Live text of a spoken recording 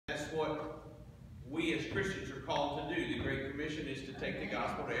what we as Christians are called to do. The Great Commission is to take the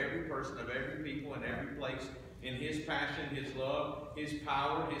gospel to every person of every people in every place in His passion, His love, His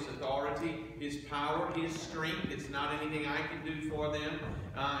power, His authority, His power, His strength. It's not anything I can do for them.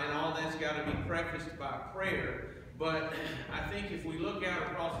 And all that's got to be prefaced by prayer. But I think if we look out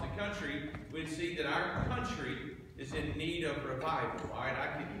across the country, we'd see that our country is in need of revival. All right,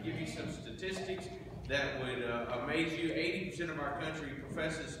 I can give you some statistics that would amaze you. 80% of our country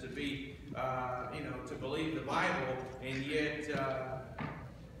professes to be, to believe the Bible, and yet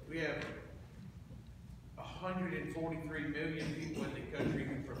we have 143 million people in the country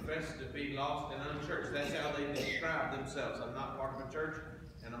who profess to be lost and unchurched. That's how they describe themselves. I'm not part of a church,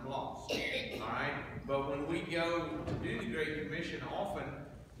 and I'm lost. All right? But when we go to do the Great Commission, often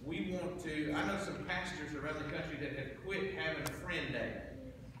we want to... I know some pastors around the country that have quit having a friend day.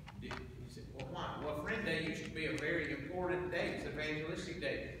 You say, well, why? Well, friend day used to be a very important day. It's an evangelistic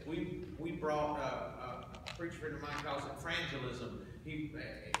day. We brought a preacher friend of mine calls it frangelism. He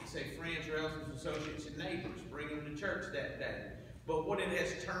say friends, relatives, associates, and neighbors. Bring them to church that day. But what it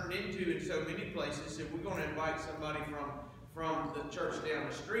has turned into in so many places, if we're going to invite somebody from the church down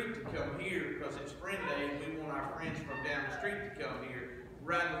the street to come here because it's friend day, and we want our friends from down the street to come here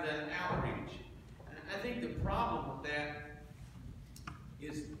rather than outreach. And I think the problem with that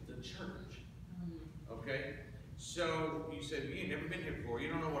is the church. Okay? So you said, you ain't never been here before. You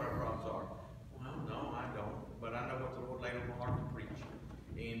don't know what our problems are. Well, no, I don't. But I know what the Lord laid on my heart to preach.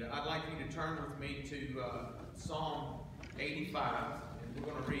 And I'd like you to turn with me to Psalm 85. And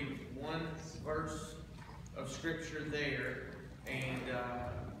we're going to read one verse of Scripture there. And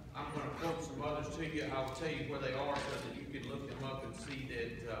I'm going to quote some others to you. I'll tell you where they are so that you can look them up and see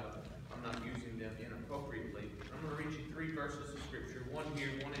that I'm not using them inappropriately. I'm going to read you 3 verses of Scripture. One here,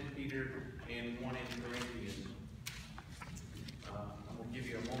 one in Peter, and one in Corinthians. I'm going to give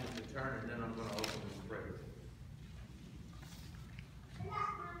you a moment to turn, and then I'm going to open with prayer.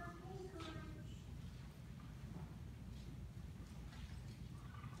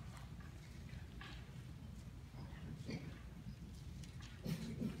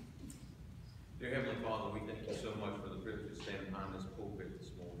 Dear Heavenly Father, we thank you so much for the privilege to stand behind this pulpit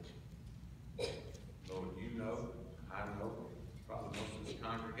this morning. Lord, you know, I know, probably most of this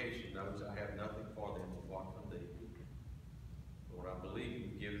congregation knows I have nothing for them apart from thee. Lord, I believe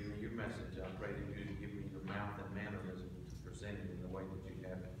you've given me your message. I pray that you give me your mouth and mannerism to present it in the way that you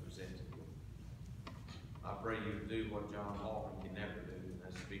have it presented. I pray you do what John Hawken can never do, and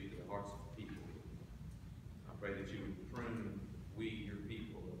that's speak to the hearts of the people. I pray that you would prune, weed your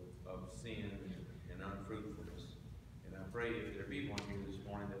people of sin and unfruitfulness. And I pray if there be one here this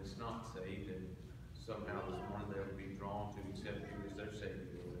morning that is not saved, that somehow this morning they will be drawn to accept you as their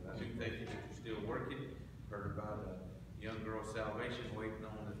Savior. And I do thank you that you're still working. Heard about a young girl's salvation, waiting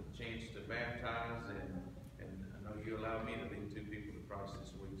on the chance to baptize, and I know you allowed me to lead 2 people to Christ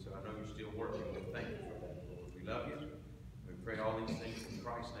this week, so I know you're still working. But thank you for that, Lord. We love you. We pray all these things in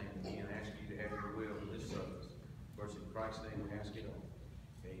Christ's name, and ask you to have your will in this service. First, in Christ's name, we ask it all.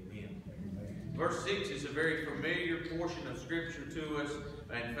 Amen. Verse 6 is a very familiar portion of Scripture to us.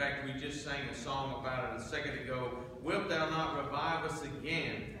 In fact, we just sang a song about it a second ago. Wilt thou not revive us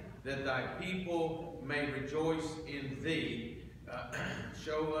again, that thy people may rejoice in thee?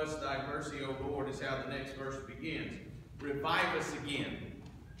 Show us thy mercy, O Lord, is how the next verse begins. Revive us again.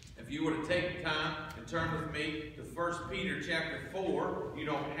 If you were to take the time and turn with me to 1 Peter chapter 4, you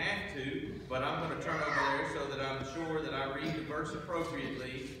don't have to, but I'm going to turn over there so that I'm sure that I read the verse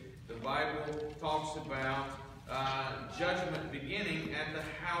appropriately. The Bible talks about judgment beginning at the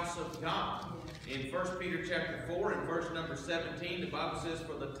house of God. In 1 Peter chapter 4 and verse number 17, the Bible says,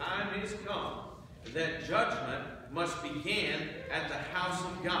 for the time is come that judgment must begin at the house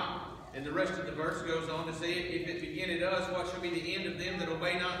of God. And the rest of the verse goes on to say, if it begin at us, what shall be the end of them that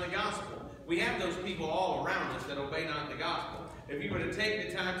obey not the gospel? We have those people all around us that obey not the gospel. If you were to take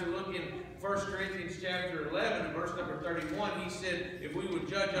the time to look in 1 Corinthians chapter 11 and verse number 31, he said, if we would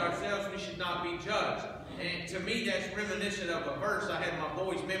judge ourselves, we should not be judged. And to me, that's reminiscent of a verse I had my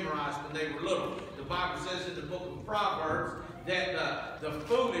boys memorize when they were little. The Bible says in the book of Proverbs that the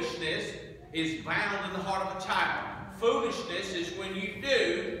foolishness is bound in the heart of a child. Foolishness is when you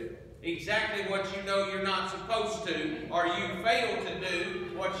do exactly what you know you're not supposed to, or you fail to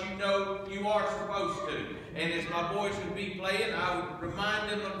do what you know you are supposed to. And as my boys would be playing, I would remind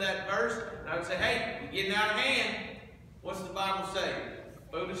them of that verse, and I would say, hey, you're getting out of hand. What's the Bible say?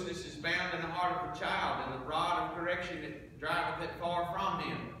 Foolishness is bound in the heart of a child, and the rod of correction that driveth it far from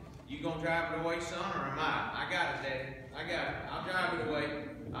him. You gonna drive it away, son, or am I? I got it, Daddy. I got it. I'll drive it away.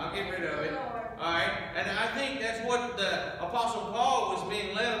 I'll get rid of it. All right? And I think that's what the Apostle Paul was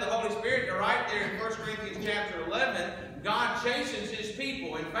being led of the Holy Corinthians chapter 11, God chastens His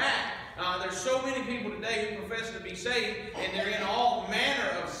people. In fact, there's so many people today who profess to be saved, and they're in all manner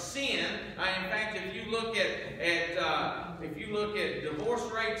of sin. In fact, if you look at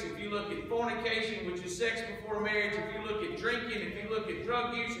divorce rates, if you look at fornication, which is sex before marriage, if you look at drinking, if you look at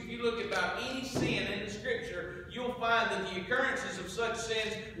drug use, if you look at about any sin in the Scripture, you'll find that the occurrences of such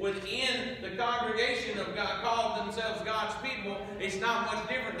sins within the congregation of God, called themselves God's people, is not much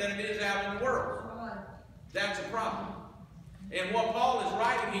different than it is out in the world. That's a problem. And what Paul is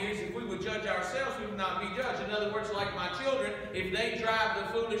writing here is, if we would judge ourselves, we would not be judged. In other words, like my children, if they drive the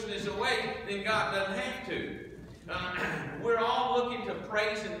foolishness away, then God doesn't have to. We're all looking to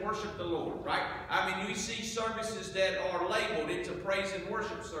praise and worship the Lord, right? I mean, you see services that are labeled, it's a praise and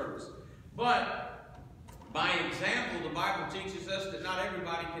worship service. But by example, the Bible teaches us that not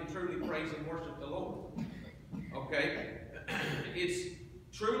everybody can truly praise and worship the Lord. Okay? It's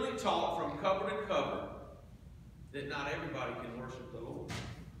truly taught from cover to cover that not everybody can worship the Lord.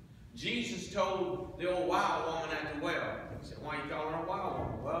 Jesus told the old wild woman at the well, he said, "Why you call her a wild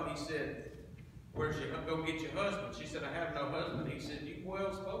woman?" Well, he said, "Where's your, go get your husband?" She said, "I have no husband." He said, "You've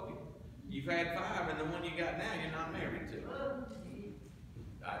well spoken. You've had 5, and the one you got now you're not married to."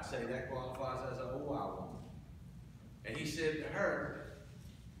 I'd say that qualifies as a wild woman. And he said to her,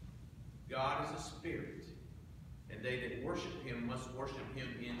 "God is a spirit, and they that worship Him must worship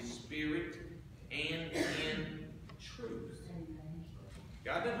Him in spirit and in truth."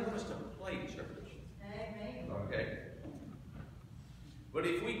 God doesn't want us to play church. Okay? But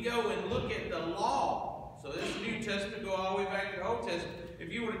if we go and look at the law, so this New Testament, go all the way back to the Old Testament,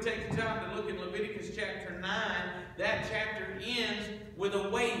 if you were to take the time to look at Leviticus chapter 9, that chapter ends with a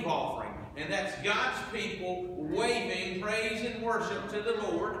wave offering. And that's God's people waving praise and worship to the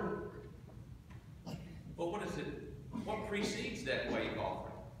Lord. But what is it? What precedes that wave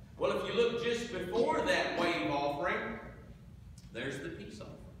offering? Well, if you look just before that wave offering, there's the peace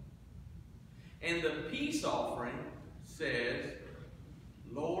offering. And the peace offering says,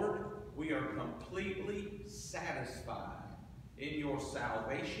 "Lord, we are completely satisfied in your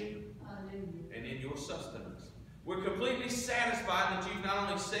salvation and in your sustenance." We're completely satisfied that you've not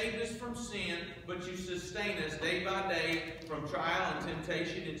only saved us from sin, but you sustain us day by day from trial and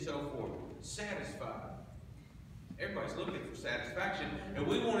temptation and so forth. Satisfied. Everybody's looking for satisfaction, and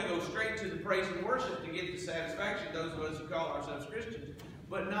we want to go straight to the praise and worship to get the satisfaction, those of us who call ourselves Christians.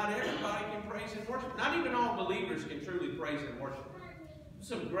 But not everybody can praise and worship. Not even all believers can truly praise and worship.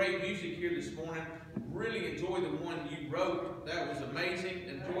 Some great music here this morning. Really enjoyed the one you wrote. That was amazing.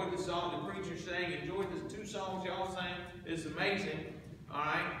 Enjoyed the song the preacher sang. Enjoyed the 2 songs y'all sang. It's amazing. All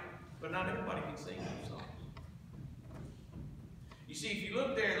right? But not everybody can sing those songs. You see, if you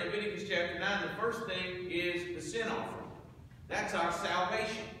look there in Leviticus chapter 9, the first thing is the sin offering. That's our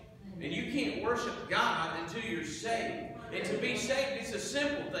salvation. And you can't worship God until you're saved. And to be saved, it's a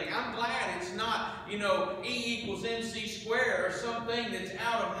simple thing. I'm glad it's not, E = MC squared or something that's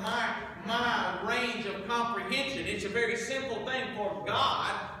out of my range of comprehension. It's a very simple thing. For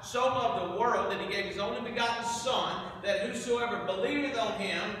God so loved the world that He gave His only begotten Son, that whosoever believeth on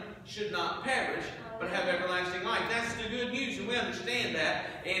Him should not perish, but have everlasting life. That's the good news, and we understand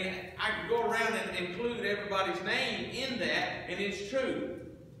that. And I could go around and include everybody's name in that, and it's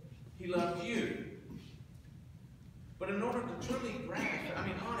true. He loves you. But in order to truly grasp,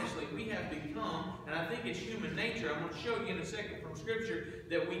 honestly, we have become, and I think it's human nature, I'm going to show you in a second from Scripture,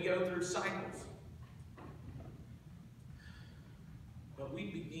 that we go through cycles. But we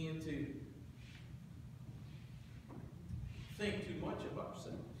begin to think too much of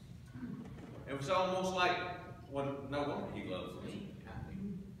ourselves. It was almost like, well, no wonder He loves me.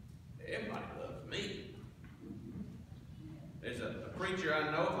 Everybody loves me. There's a preacher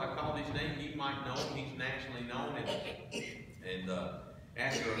I know, if I call his name, you might know him. He's nationally known. And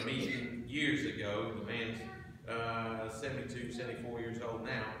after a meeting years ago, the man's 72, 74 years old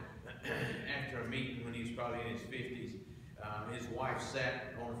now. After a meeting when he was probably in his 50s, his wife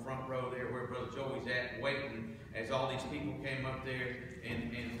sat on the front row there where Brother Joey's at, waiting as all these people came up there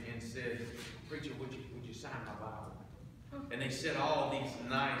and said, "Preacher, would you sign my Bible?" And they said all these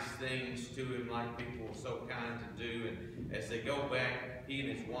nice things to him, like people were so kind to do. And as they go back, he and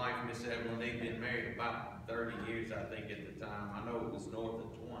his wife, Miss Evelyn, they'd been married about 30 years, I think, at the time. I know it was north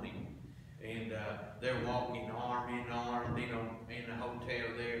of 20. And they're walking arm in arm, in the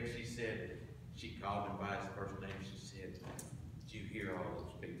hotel there. And she called him by his first name. She said, "Did you hear all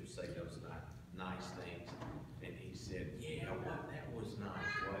those people say those nice things?" And he said, "Yeah, that was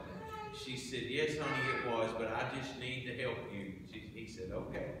nice, wasn't it?" She said, "Yes, honey, it was, but I just need to help you." He said,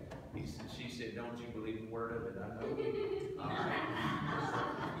 "Okay." She said, "Don't you believe a word of it? I know." All right.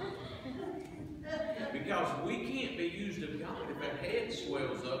 because we can't be used of God if our head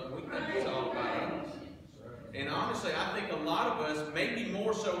swells up and we think it's all about us. And honestly, I think a lot of us, maybe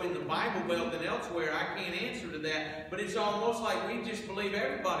more so in the Bible Belt than elsewhere, I can't answer to that, but it's almost like we just believe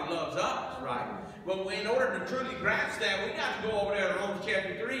everybody loves us, right? But in order to truly grasp that, we got to go over there to Romans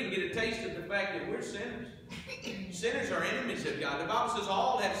chapter 3 and get a taste of the fact that we're sinners. Sinners are enemies of God. The Bible says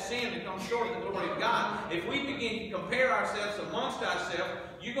all have sinned and come short of the glory of God. If we begin to compare ourselves amongst ourselves,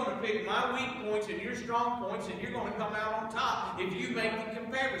 you're going to pick my weak points and your strong points, and you're going to come out on top if you make the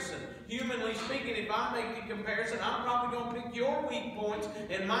comparison. Humanly speaking, if I make the comparison, I'm probably going to pick your weak points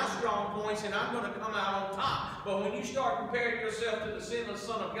and my strong points, and I'm going to come out on top. But when you start comparing yourself to the sinless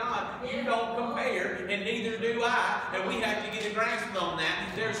Son of God, you don't compare, and neither do I, and we have to get a grasp on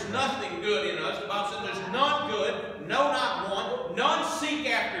that. There's nothing good in us. The Bible says there's none good, no, not one. None seek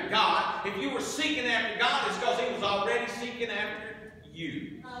after God. If you were seeking after God, it's because He was already seeking after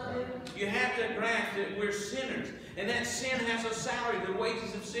you. You have to grasp that we're sinners. And that sin has a salary. The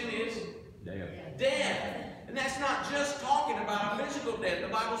wages of sin is death. And that's not just talking about a physical death. The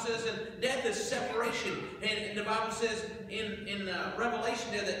Bible says that death is separation. And the Bible says in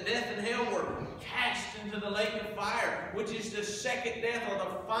Revelation there that death and hell were cast into the lake of fire, which is the second death or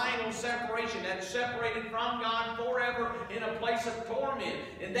the final separation. That's separated from God forever in a place of torment.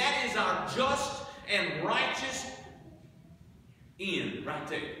 And that is our just and righteous end right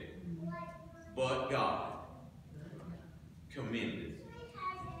there. But God commended.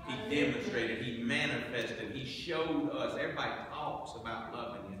 He demonstrated. He manifested. He showed us. Everybody talks about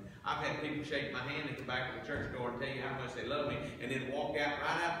loving you. I've had people shake my hand at the back of the church door and tell you how much they love me, and then walk out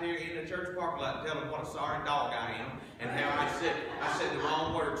right out there in the church parking lot and tell them what a sorry dog I am and how I said the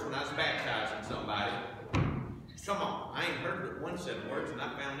wrong words when I was baptizing somebody. Come on. I ain't heard but one set of words, and I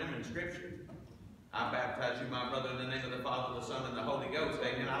found them in Scripture. I baptize you, my brother, in the name of the Father, the Son, and the Holy Ghost.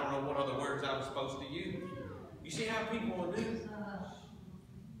 Amen. I don't know what other words I was supposed to use. You see how people will do?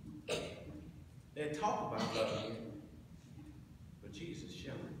 They talk about loving you, but Jesus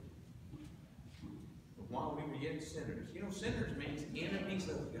showed it. But while we were yet sinners, you know, sinners means enemies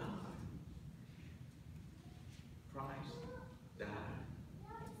of God. Christ died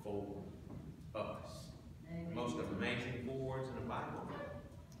for us. Amen. Most amazing 4 words in the Bible.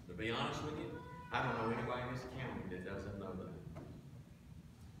 To be honest with you, I don't know anybody in this county that doesn't know that.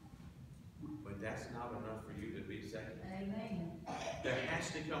 But that's not enough for you to be saved. Amen. There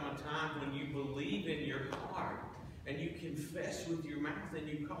has to come a time when you believe in your heart and you confess with your mouth and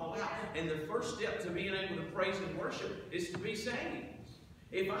you call out. And the first step to being able to praise and worship is to be saved.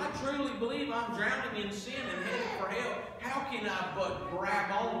 If I truly believe I'm drowning in sin and headed for hell, how can I but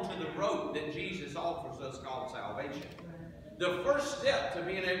grab on to the rope that Jesus offers us called salvation? The first step to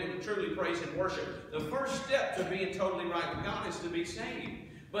being able to truly praise and worship, the first step to being totally right with God is to be saved.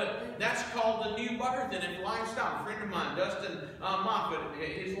 But that's called the new birth. And if lifestyle, a friend of mine, Dustin Moffitt,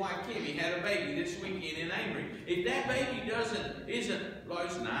 his wife Kimmy, had a baby this weekend in Amory. If that baby isn't, well,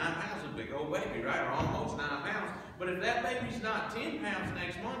 it's 9 pounds, a big old baby, right? Or almost 9 pounds. But if that baby's not 10 pounds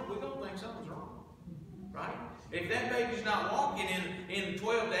next month, we're going to think something's wrong. Right? If that baby's not walking in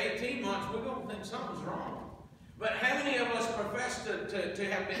 12 to 18 months, we're going to think something's wrong. But how many of us profess to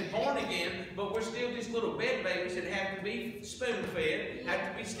have been born again, but we're still just little bed babies that have to be spoon-fed,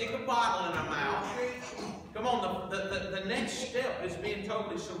 have to be stick a bottle in our mouth? Come on, the next step is being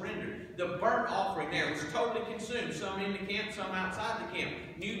totally surrendered. The burnt offering there was totally consumed, some in the camp, some outside the camp.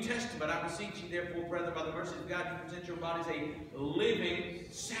 New Testament, I beseech you therefore, brethren, by the mercy of God, you present your bodies a living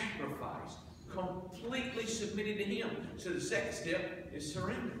sacrifice, completely submitted to Him. So the second step is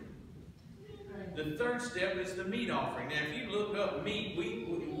surrender. The third step is the meat offering. Now, if you look up meat,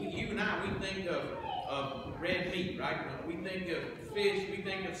 you and I, we think of red meat, right? We think of fish, we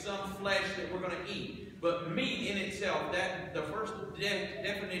think of some flesh that we're going to eat. But meat in itself, that the first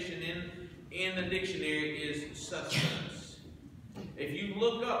definition in the dictionary is sustenance. If you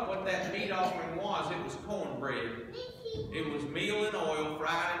look up what that meat offering was, it was cornbread. It was meal and oil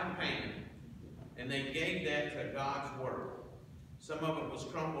fried in a pan. And they gave that to God's Word. Some of it was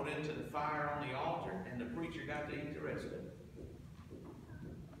crumbled into the fire on the altar, and the preacher got to eat the rest of it.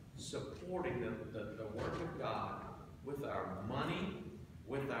 Supporting the work of God with our money,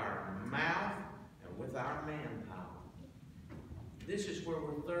 with our mouth, and with our manpower. This is where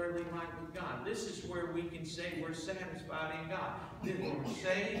we're thoroughly right with God. This is where we can say we're satisfied in God. Then when we're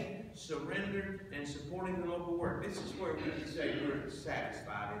saved, surrendered, and supporting the local work, this is where we can say we're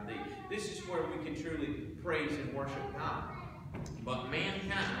satisfied in Thee. This is where we can truly praise and worship God. But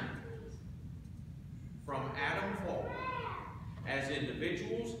mankind, from Adam forward, as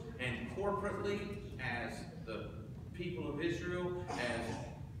individuals and corporately as the people of Israel, as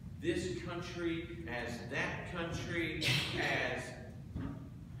this country, as that country, as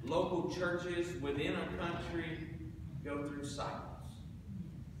local churches within a country go through cycles.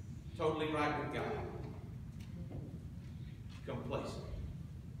 Totally right with God. Complacent.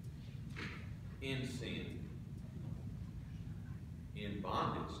 In sin. In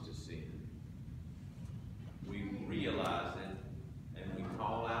bondage to sin. We realize it and we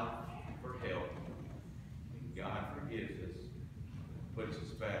call out for help. And God forgives us, puts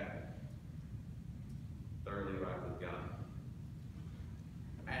us back thoroughly right with God.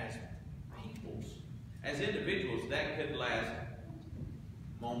 As peoples, as individuals, that could last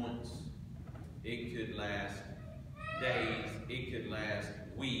moments, it could last days, it could last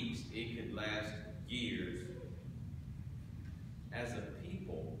weeks, it could last years. As a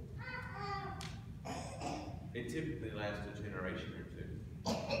people, it typically lasts a generation or two.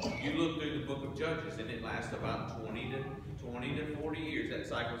 You look through the book of Judges and it lasts about 20 to 40 years. That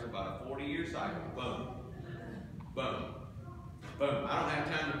cycle is about a 40-year cycle. Boom. Boom. Boom. I don't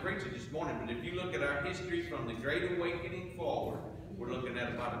have time to preach it this morning, but if you look at our history from the Great Awakening forward, we're looking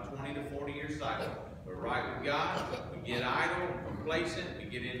at about a 20 to 40-year cycle. We're right with God, we get idle, complacent, we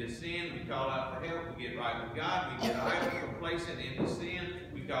get into sin, we call out for help, we get right with God, we get idle, complacent, into sin,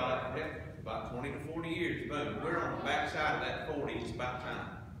 we call out for help. About 20 to 40 years, boom. We're on the backside of that 40. It's about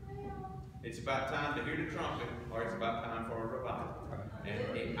time. It's about time to hear the trumpet, or it's about time for a revival.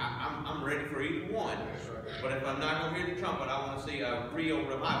 And I'm ready for either one. But if I'm not going to hear the trumpet, I want to see a real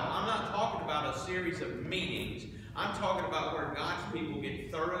revival. I'm not talking about a series of meetings. I'm talking about where God's people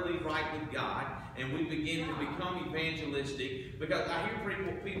get thoroughly right with God and we begin to become evangelistic. Because I hear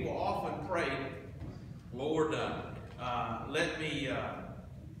people often pray, Lord, let me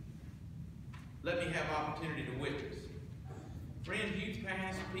have opportunity to witness. Friends, you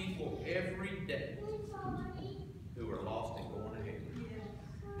pass people every day who are lost and going to heaven.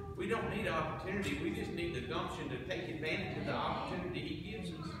 We don't need opportunity. We just need the gumption to take advantage of the opportunity He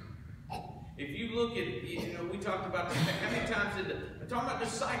gives us. If you look at, we talked about how many times I'm talking about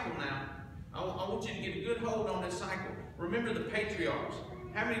this cycle now. I want you to get a good hold on this cycle. Remember the patriarchs.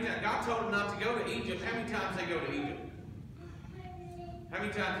 How many times God told them not to go to Egypt? How many times they go to Egypt? How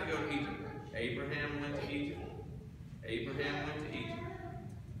many times they go to Egypt? Abraham went to Egypt. Abraham went to Egypt.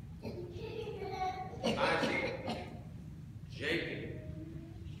 Isaac, Jacob.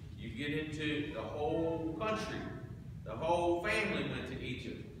 You get into the whole country. The whole family went to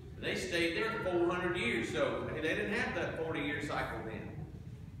Egypt. They stayed there 400 years, so they didn't have that 40-year cycle then.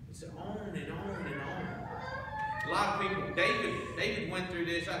 It's on and on and on. A lot of people, David went through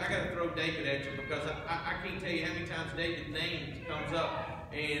this. I got to throw David at you because I can't tell you how many times David's name comes up,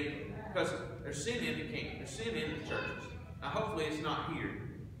 and because there's sin in the camp, there's sin in the churches. Now, hopefully it's not here,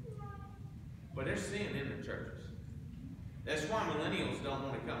 but there's sin in the churches. That's why millennials don't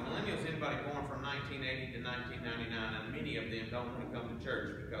want to come. Millennials, anybody born from 1980 to 1999, and many of them don't want to come to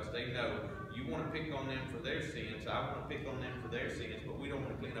church because they know you want to pick on them for their sins. I want to pick on them for their sins, but we don't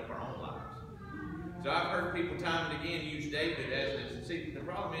want to clean up our own lives. So I've heard people time and again use David as this. See, the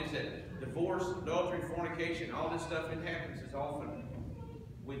problem is that divorce, adultery, fornication, all this stuff that happens is often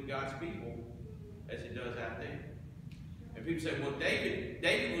with God's people as it does out there. And people say, well,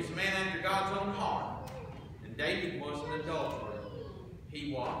 David was a man after God's own heart. And David was an adulterer.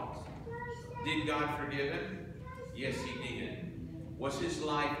 He was. Did God forgive him? Yes, He did. Was his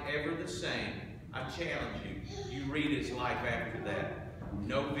life ever the same? I challenge you. You read his life after that.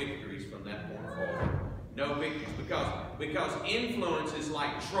 No victories from that point forward. No victories. Because influence is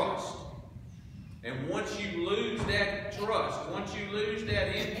like trust. And once you lose that trust, once you lose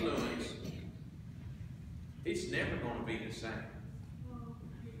that influence, it's never going to be the same.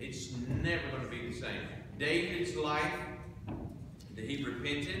 It's never going to be the same. David's life, he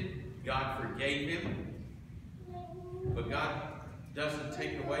repented. God forgave him. But God doesn't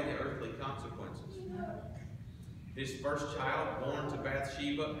take away the earthly consequences. His first child, born to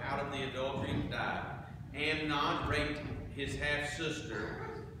Bathsheba out of the adultery, died. Amnon raped his half-sister.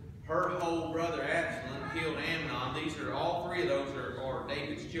 Her whole brother Absalom killed Amnon. These are all three of those are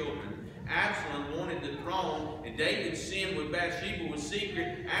David's children. Absalom wanted the throne, and David's sin with Bathsheba was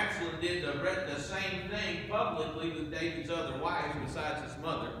secret. Absalom did the same thing publicly with David's other wives besides his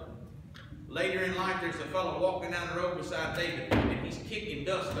mother. Later in life, there's a fellow walking down the road beside David, and he's kicking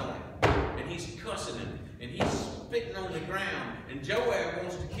dust on him, and he's cussing him, and he's spitting on the ground. And Joab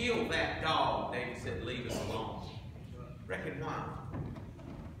wants to kill that dog. David said, leave it alone. Reckon why?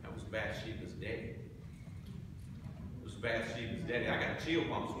 That was Bathsheba's daddy. It was Bathsheba's daddy. I got chill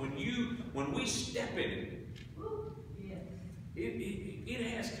bumps. When we step in it, it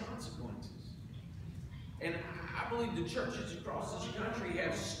has consequences. And I believe the churches across this country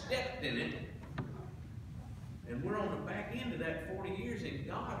have stepped in it. And we're on the back end of that 40 years, and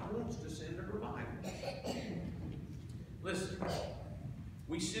God wants to send a revival. Listen,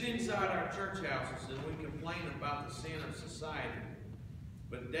 we sit inside our church houses and we complain about the sin of society.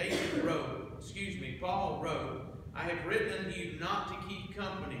 But Paul wrote, I have written unto you not to keep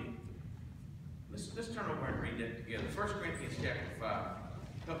company. Let's turn over and read that together. 1 Corinthians chapter 5.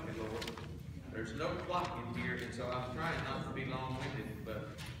 Help me, Lord. There's no clock in here, and so I'm trying not to be long-winded, but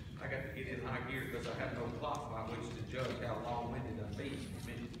I got to get in high gear because I have no clock by which to judge how long-winded I'm being.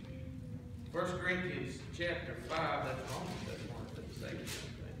 1 Corinthians chapter 5, that's wrong. That's one I didn't say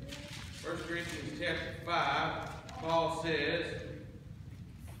something. 1 Corinthians chapter 5, Paul says,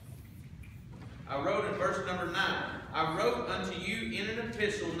 I wrote in verse number 9, I wrote unto you in an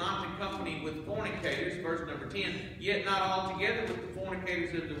epistle not to company with fornicators, verse number 10, yet not altogether with the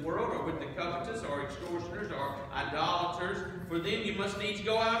fornicators of the world, or with the covetous, or extortioners, or idolaters, for then you must needs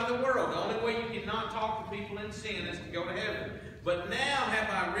go out of the world. The only way you cannot talk to people in sin is to go to heaven. But now have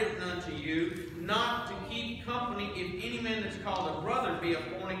I written unto you not to keep company if any man that's called a brother be a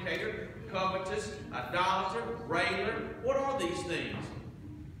fornicator, covetous, idolater, railer. What are these things?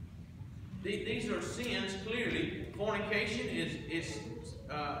 These are sins, clearly. Fornication is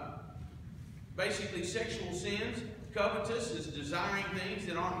basically sexual sins. Covetous is desiring things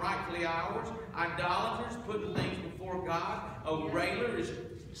that aren't rightfully ours. Idolaters, putting things before God. A railer is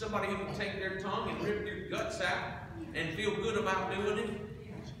somebody who can take their tongue and rip your guts out and feel good about doing it.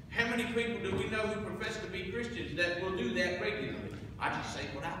 How many people do we know who profess to be Christians that will do that regularly? I just say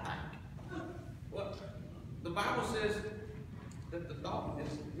what I think. Well, the Bible says that the thought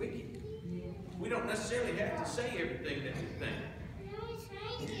is wicked. We don't necessarily have to say everything that we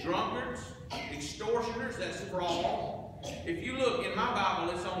think. Drunkards, extortioners, that's fraud. If you look in my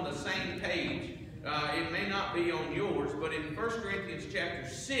Bible, it's on the same page. It may not be on yours, but in 1 Corinthians chapter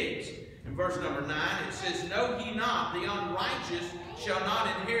 6, in verse number 9, it says, know ye not, the unrighteous shall not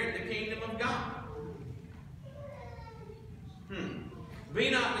inherit the kingdom of God. Be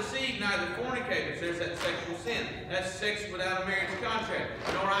not deceived, neither fornicators, there's that sexual sin. That's sex without a marriage contract.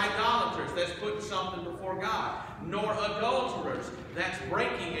 Nor idolaters, that's putting something before God. Nor adulterers, that's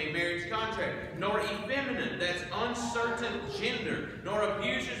breaking a marriage contract. Nor effeminate, that's uncertain gender. Nor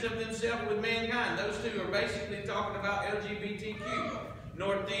abusers of themselves with mankind. Those two are basically talking about LGBTQ.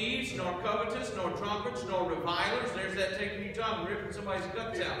 Nor thieves, nor covetous, nor drunkards, nor revilers. There's that taking your tongue and ripping somebody's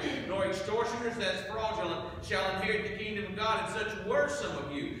guts out. Nor extortioners, that's fraudulent, shall inherit the kingdom of God. And such were some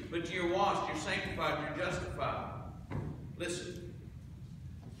of you. But you're washed, you're sanctified, you're justified. Listen.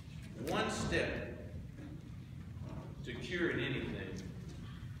 One step to curing anything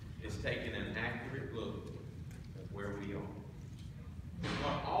is taking an accurate look at where we are.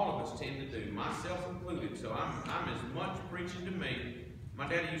 What all of us tend to do, myself included, so I'm as much preaching to me. My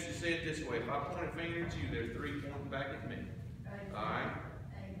daddy used to say it this way, if I point a finger at you, there's three pointing back at me. Alright?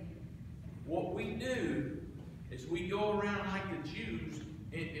 What we do is we go around like the Jews,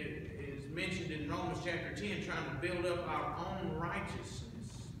 it is mentioned in Romans chapter 10, trying to build up our own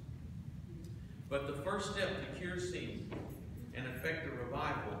righteousness. But the first step to cure sin and affect a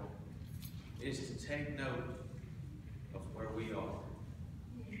revival is to take note of where we are.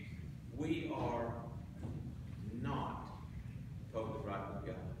 We are not totally right with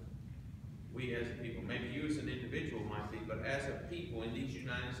God. We as a people, maybe you as an individual might be, but as a people in these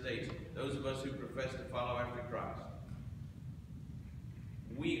United States, those of us who profess to follow after Christ,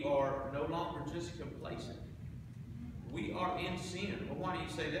 we are no longer just complacent. We are in sin. Well, why do you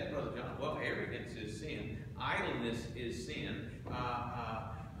say that, Brother John? Well, arrogance is sin. Idleness is sin.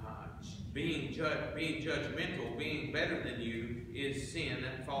 Being judgmental, being better than you is sin.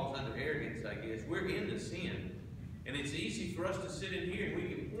 That falls under arrogance, I guess. We're into sin. And it's easy for us to sit in here and we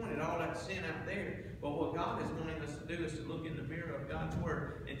can point at all that sin out there. But what God is wanting us to do is to look in the mirror of God's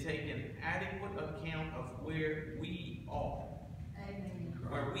Word and take an adequate account of where we are. Amen.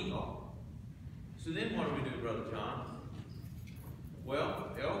 Where we are. So then what do we do, Brother John?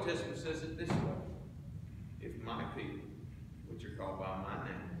 Well, the Old Testament says it this way. If my people, which are called by my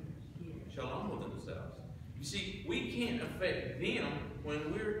name, shall humble themselves. You see, we can't affect them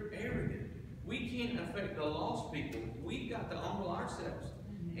when we're arrogant. We can't affect the lost people. We've got to humble ourselves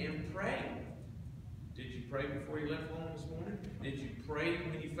and pray. Did you pray before you left home this morning? Did you pray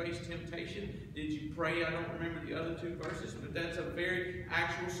when you faced temptation? Did you pray? I don't remember the other two verses, but that's a very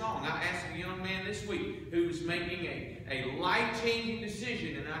actual song. I asked a young man this week who was making a life-changing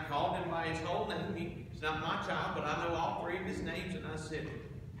decision, and I called him by his whole name. He's not my child, but I know all three of his names, and I said,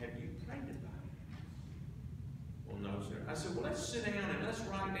 have you prayed about it? Well, no, sir. I said, well, let's sit down and let's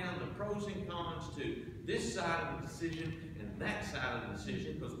write down the pros and cons to this side of the decision and that side of the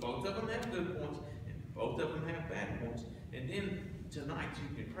decision, because both of them have good points and both of them have bad points. And then tonight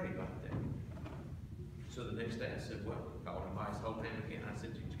you can pray about that. So the next day I said, well, called him by his whole name again. I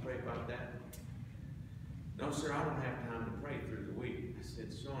said, did you pray about that? No, sir, I don't have time to pray through the week. I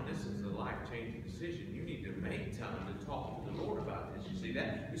said, son, this is a life-changing decision. You need to make time to talk to the Lord about this. You see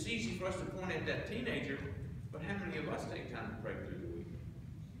that? It's easy for us to point at that teenager, but how many of us take time to pray through the week?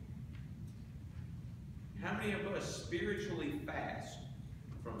 How many of us spiritually fast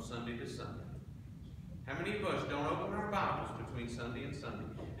from Sunday to Sunday? How many of us don't open our Bibles between Sunday and Sunday?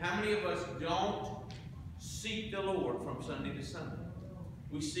 How many of us don't seek the Lord from Sunday to Sunday?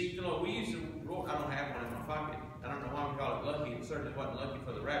 We seek the Lord. We use the Lord. I don't have one in my pocket. I don't know why we call it lucky. It certainly wasn't lucky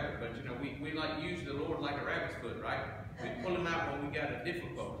for the rabbit, but you know, we like use the Lord like a rabbit's foot, right? We pull him out when we got a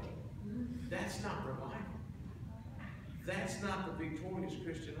difficulty. That's not revival. That's not the victorious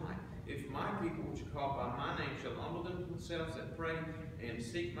Christian life. If my people, which are called by my name, shall humble themselves and pray and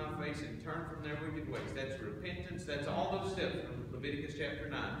seek my face and turn from their wicked ways. That's repentance. That's all those steps from Leviticus chapter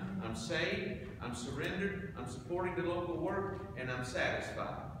 9. I'm saved, I'm surrendered, I'm supporting the local work, and I'm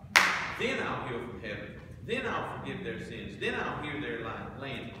satisfied. Then I'll heal from heaven. Then I'll forgive their sins. Then I'll heal their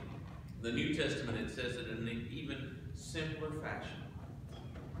land. The New Testament, it says it in an even simpler fashion.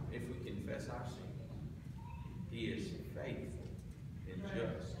 If we confess our sins, He is faithful and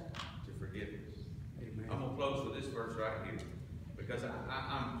just to forgive us. Amen. I'm going to close with this verse right here, because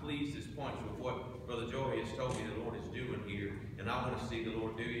I'm pleased as points with what Brother Joey has told me the Lord is doing here, and I want to see the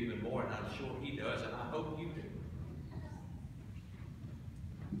Lord do even more, and I'm sure He does, and I hope you do.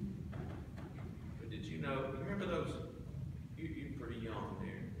 But did you know, remember those, you're pretty young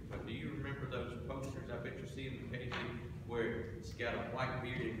there, but do you remember those posters? I bet you see them occasionally, where it's got a white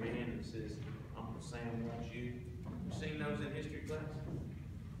bearded man that says, Uncle Sam wants you. You seen those in history class?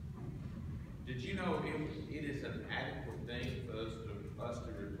 Did you know it is an adequate thing for us to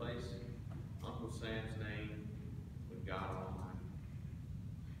replace Uncle Sam's name with God Almighty?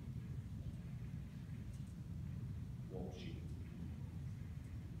 Won't you?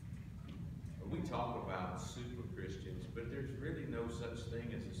 We talk about super Christians, but there's really no such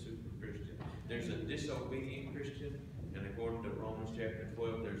thing as a super Christian. There's a disobedient Christian, and according to Romans chapter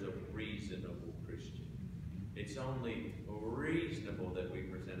 12, there's a reasonable Christian. It's only reasonable that we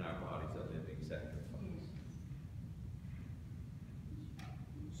present our bodies a living sacrifice.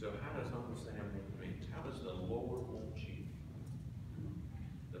 So how does Uncle Sam want me? How does the Lord want you?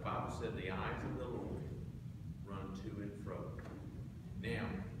 The Bible said the eyes of the Lord run to and fro. Now,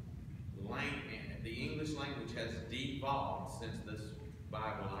 the English language has devolved since this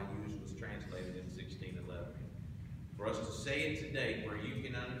Bible I used was translated in 1611. For us to say it today where you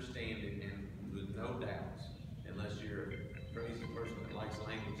can understand it and with no doubts, unless you're a crazy person that likes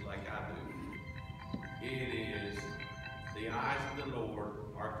language like I do, it is the eyes of the Lord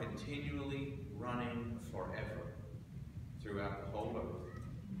are continually running forever throughout the whole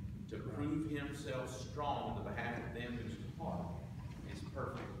earth to prove Himself strong on the behalf of them whose heart is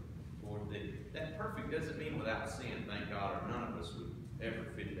perfect toward Thee. That perfect doesn't mean without sin, thank God, or none of us would ever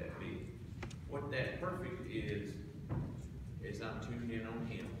fit that bill. What that perfect is I'm tuned in on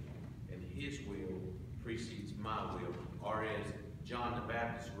Him, and His will precedes my will. Or as John the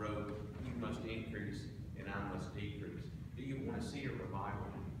Baptist wrote, you must increase and I must decrease. Do you want to see a revival?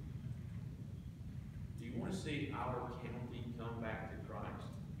 Do you want to see our county come back to Christ?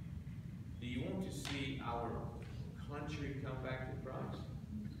 Do you want to see our country come back to Christ?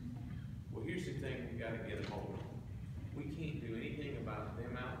 Well, here's the thing we've got to get a hold of. We can't do anything about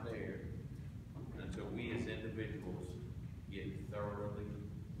them out there until we as individuals get thoroughly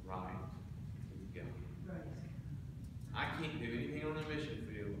right with God. Right. I can't do anything on the mission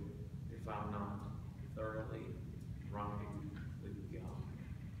field if I'm not thoroughly right with God.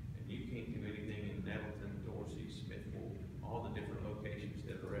 And you can't do anything in Nettleton, Dorsey, Smithville, all the different locations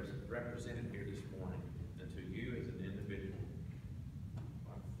that are represented here this morning until you as an individual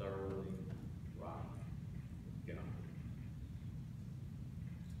are thoroughly right with God.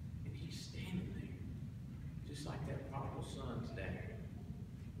 And He's standing there, just like that prodigal son's dad,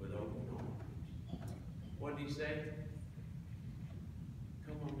 with open arms. What did He say?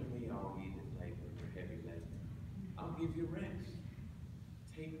 Come unto me, all ye that labor and are heavy laden. I'll give you rest.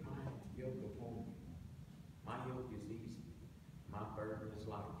 Take my yoke upon you. My yoke is easy. My burden is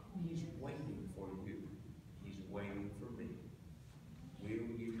light. He's waiting for you. He's waiting for me.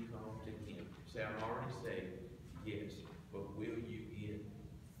 Will you come to Him? See, I've already said yes, but will you get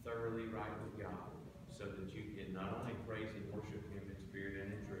thoroughly right with God so that you can not only praise and worship Him in spirit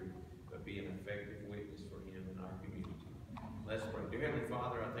and in truth, but be an effective witness for Him in our community? Let's pray. Dear Heavenly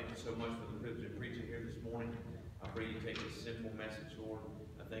Father, I thank you so much for the privilege of preaching here this morning. I pray you take this simple message, Lord.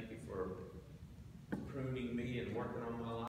 I thank you for pruning me and working on my life.